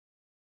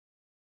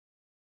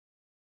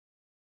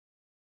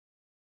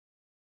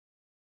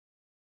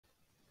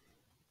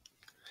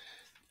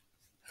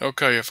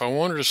Okay, if I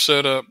wanted to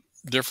set up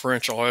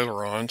differential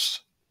ailerons,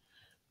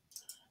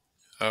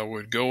 I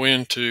would go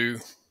into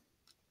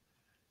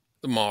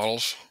the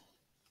models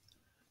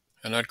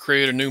and I'd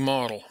create a new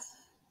model.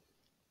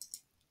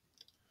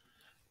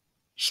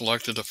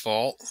 Select the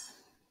default,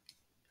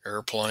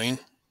 airplane,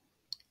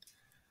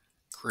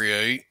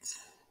 create,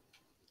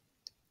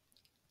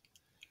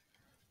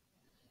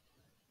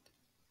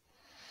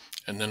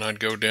 and then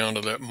I'd go down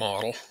to that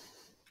model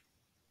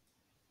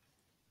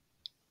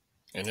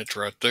and it's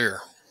right there.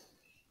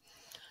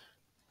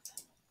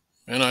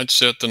 And I'd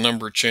set the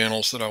number of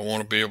channels that I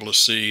want to be able to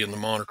see in the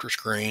monitor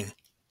screen.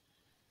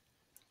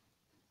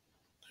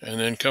 And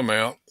then come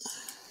out.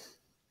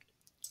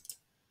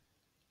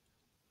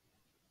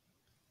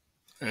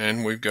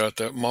 And we've got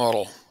that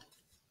model.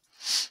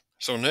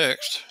 So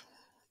next,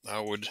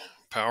 I would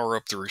power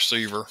up the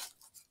receiver.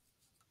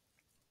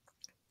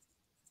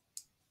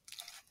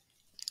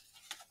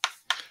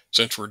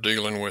 Since we're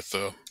dealing with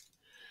the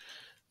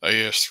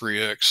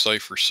AS3X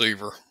safe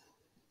receiver,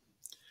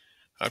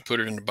 I'd put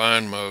it into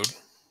bind mode.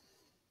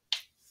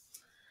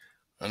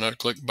 And I'd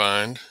click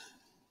bind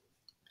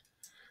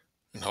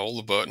and hold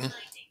the button.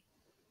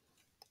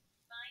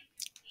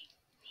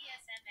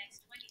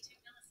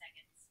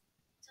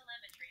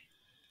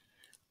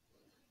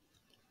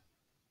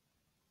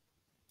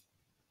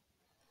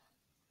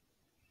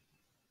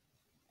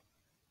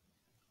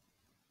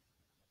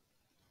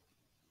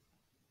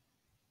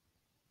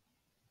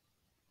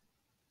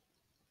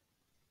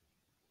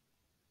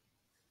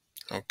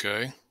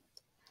 Okay.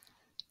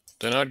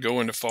 Then I'd go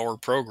into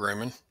forward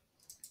programming.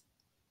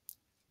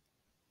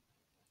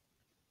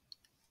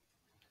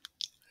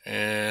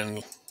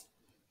 And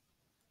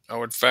I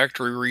would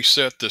factory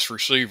reset this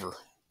receiver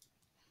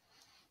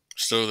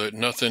so that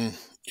nothing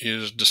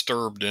is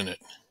disturbed in it.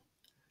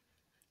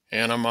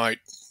 And I might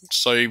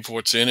save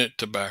what's in it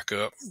to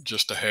backup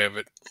just to have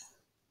it.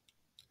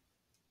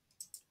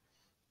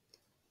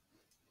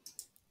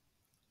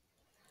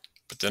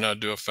 But then I'd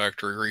do a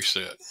factory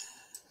reset.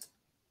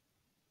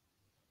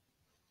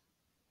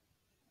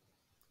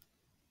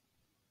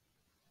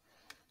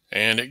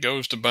 And it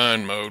goes to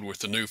bind mode with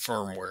the new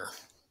firmware.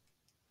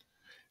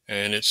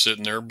 And it's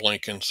sitting there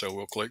blinking, so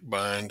we'll click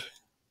bind.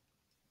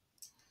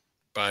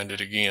 Bind it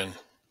again.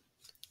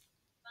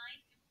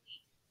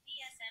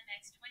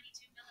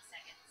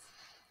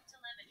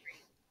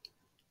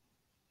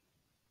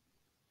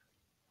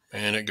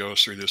 And it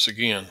goes through this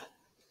again.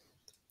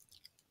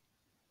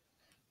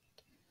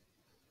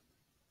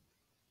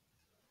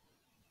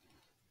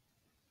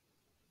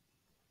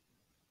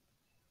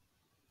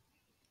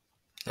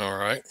 All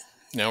right,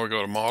 now we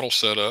go to model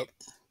setup,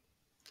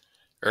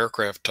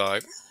 aircraft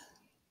type,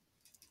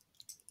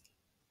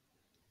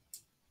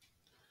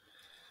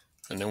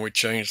 and then we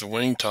change the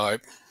wing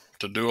type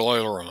to dual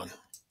aileron.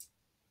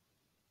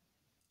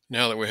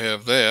 Now that we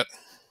have that,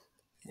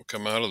 we'll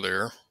come out of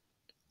there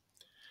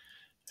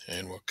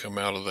and we'll come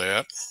out of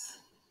that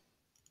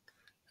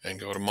and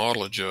go to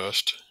model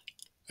adjust.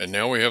 And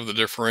now we have the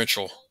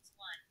differential.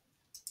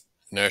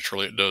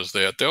 Naturally it does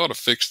that. They ought to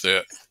fix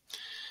that.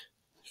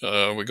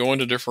 We go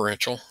into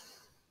differential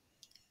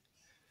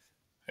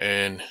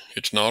and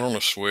it's not on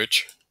a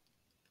switch.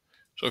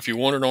 So if you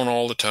want it on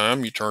all the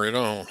time, you turn it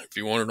on. If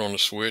you want it on the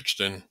switch,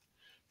 then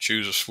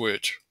choose a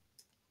switch.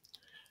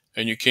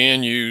 And you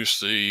can use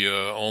the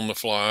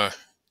on-the-fly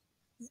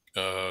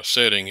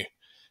setting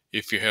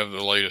if you have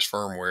the latest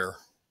firmware.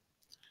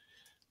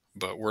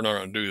 But we're not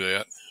going to do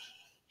that.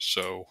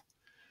 So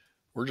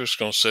we're just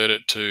going to set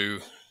it to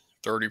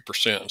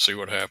 30% and see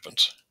what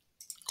happens.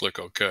 Click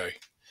OK.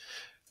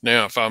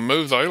 Now, if I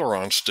move the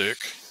aileron stick,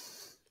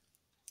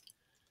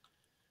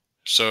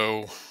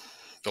 so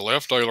the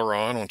left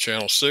aileron on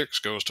channel 6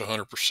 goes to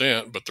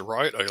 100%, but the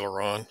right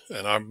aileron,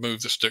 and I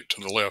moved the stick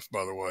to the left,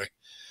 by the way,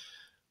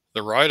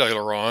 the right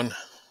aileron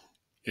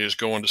is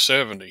going to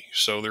 70.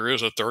 So there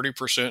is a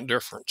 30%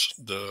 difference.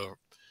 The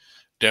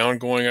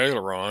downgoing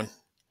aileron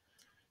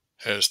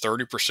has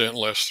 30%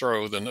 less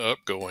throw than the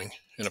upgoing.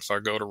 And if I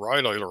go to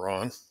right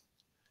aileron,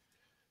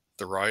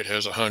 the right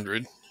has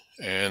 100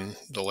 and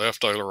the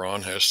left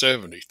aileron has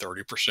 70,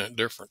 30%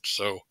 difference.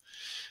 So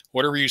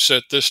whatever you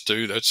set this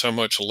to, that's how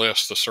much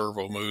less the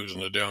servo moves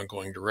in the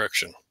downgoing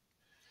direction.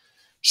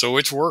 So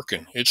it's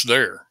working, it's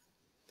there.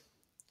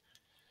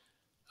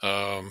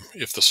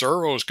 If the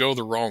servos go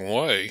the wrong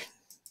way,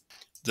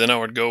 then I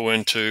would go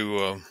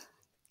into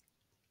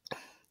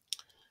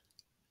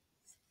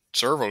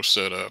servo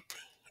setup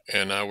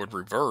and I would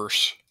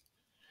reverse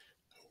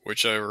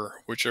whichever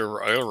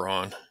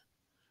aileron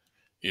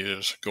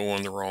is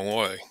going the wrong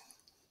way.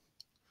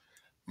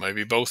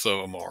 Maybe both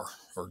of them are,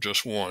 or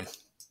just one.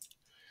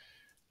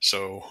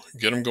 So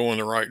get them going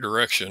the right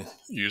direction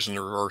using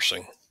the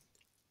reversing.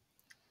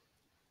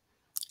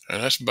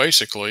 And that's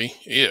basically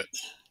it.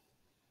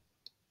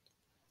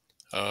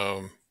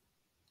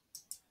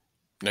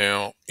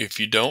 Now, if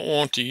you don't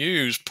want to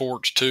use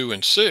ports 2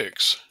 and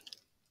 6,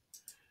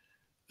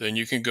 then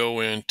you can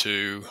go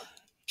into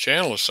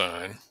channel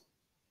assign,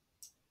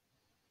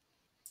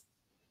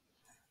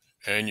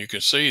 and you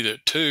can see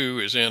that 2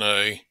 is in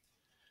A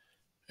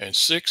and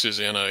 6 is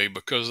NA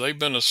because they've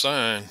been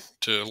assigned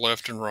to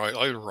left and right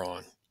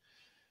aileron.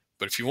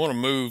 But if you want to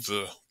move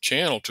the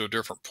channel to a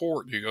different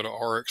port, you go to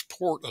RX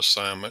port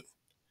assignment,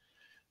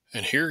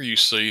 and here you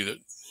see that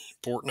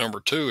port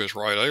number 2 is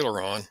right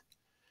aileron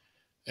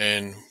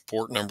and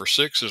port number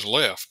 6 is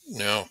left.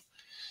 Now,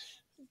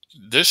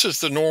 this is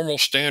the normal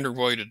standard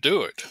way to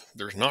do it.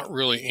 There's not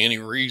really any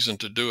reason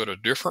to do it a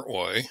different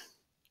way.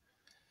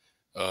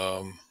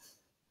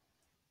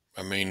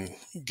 I mean,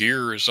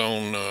 gear is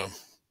on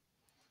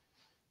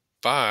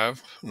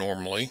 5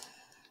 normally.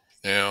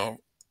 Now,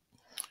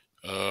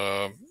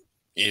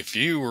 if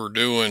you were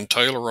doing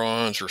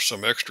tailerons or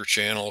some extra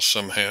channels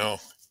somehow,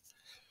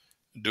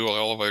 dual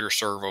elevator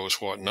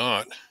servos,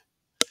 whatnot,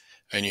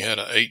 and you had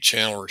an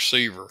 8-channel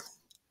receiver,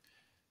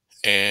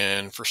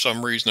 and for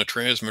some reason the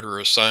transmitter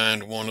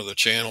assigned one of the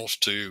channels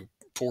to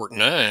port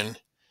 9,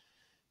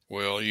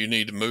 well, you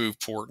need to move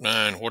port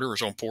 9,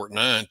 whatever's on port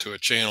 9, to a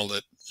channel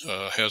that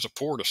has a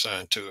port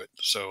assigned to it.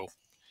 So,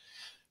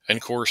 and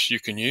of course, you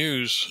can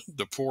use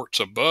the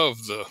ports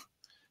above the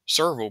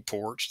servo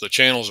ports, the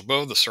channels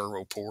above the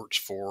servo ports,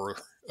 for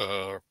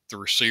the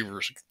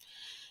receiver's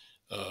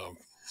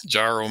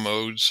gyro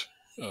modes,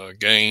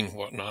 gain,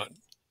 whatnot.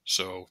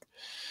 So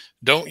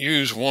don't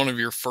use one of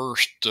your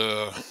first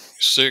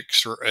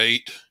 6 or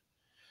 8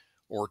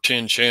 or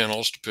 10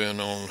 channels,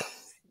 depending on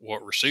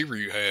what receiver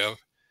you have,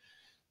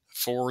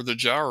 for the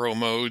gyro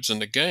modes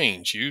and the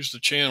gains. Use the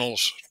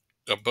channels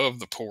above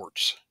the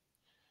ports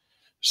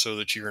so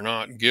that you're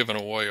not giving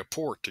away a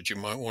port that you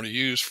might want to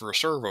use for a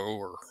servo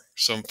or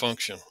some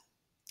function.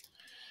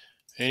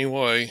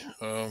 Anyway,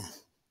 I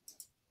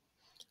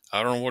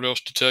don't know what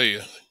else to tell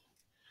you.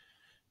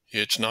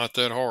 It's not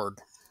that hard.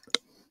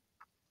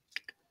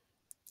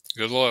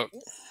 Good luck.